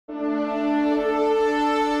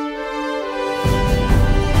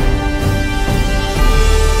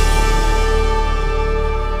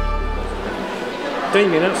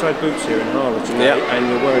Damien, outside Boots here in Harlow today, and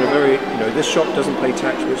you're wearing a very, this shop doesn't pay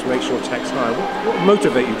tax, which makes your tax higher. What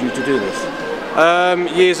motivated you to do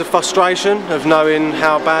this? Years of frustration, of knowing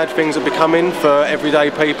how bad things are becoming for everyday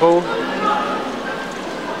people.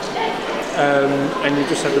 And you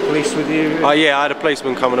just had the police with you? Yeah, I had a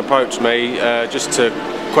policeman come and approach me just to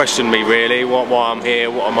question me really, why I'm here,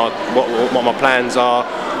 what my plans are.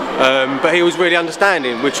 But he was really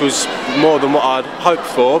understanding, which was more than what I'd hoped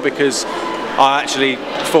for, because I actually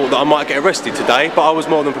thought that I might get arrested today, but I was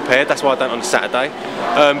more than prepared. That's why I don't on a Saturday.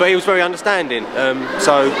 But he was very understanding.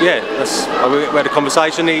 So yeah, we had a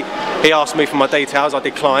conversation. He asked me for my details. I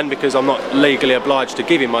declined because I'm not legally obliged to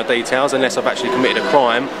give him my details unless I've actually committed a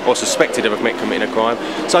crime or suspected of committing a crime.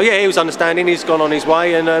 So yeah, he was understanding. He's gone on his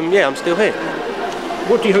way, and yeah, I'm still here.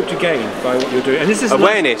 What do you hope to gain by what you're doing? And this is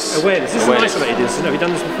awareness. Awareness. This is an isolated incident. Have you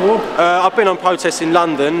done this before? I've been on protests in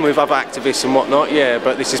London with other activists and whatnot, yeah,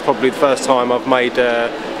 but this is probably the first time I've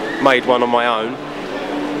made one on my own.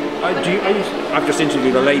 I've just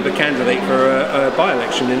interviewed a Labour candidate for a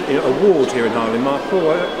by-election in a ward here in Harlow. Mark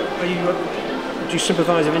Paul, do you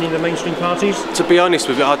sympathise with any of the mainstream parties? To be honest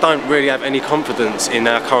with you, I don't really have any confidence in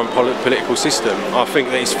our current political system. I think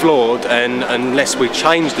that it's flawed, and unless we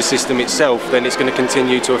change the system itself, then it's going to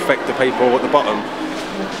continue to affect the people at the bottom.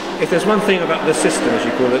 If there's one thing about the system, as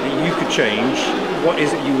you call it, that you could change, what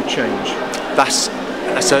is it you would change? That's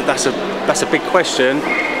a big question.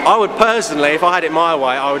 I would personally, if I had it my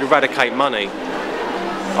way, I would eradicate money.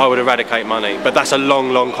 I would eradicate money, but that's a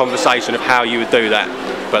long conversation of how you would do that.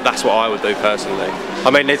 But that's what I would do personally. I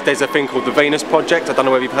mean, there's a thing called the Venus Project. I don't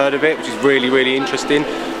know whether you've heard of it, which is really interesting.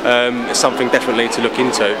 It's something definitely to look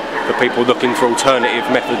into for people looking for alternative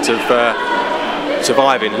methods of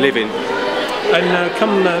surviving, living. And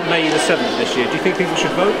come May the 7th this year, do you think people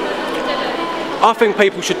should vote? I think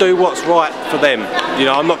people should do what's right for them.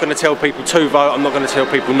 I'm not going to tell people to vote, I'm not going to tell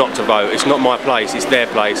people not to vote. It's not my place, it's their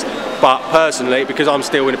place. But personally, because I'm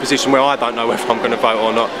still in a position where I don't know whether I'm going to vote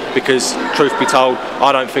or not, because truth be told,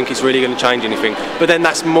 I don't think it's really going to change anything. But then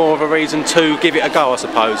that's more of a reason to give it a go, I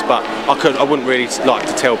suppose. But I wouldn't really like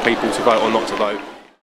to tell people to vote or not to vote.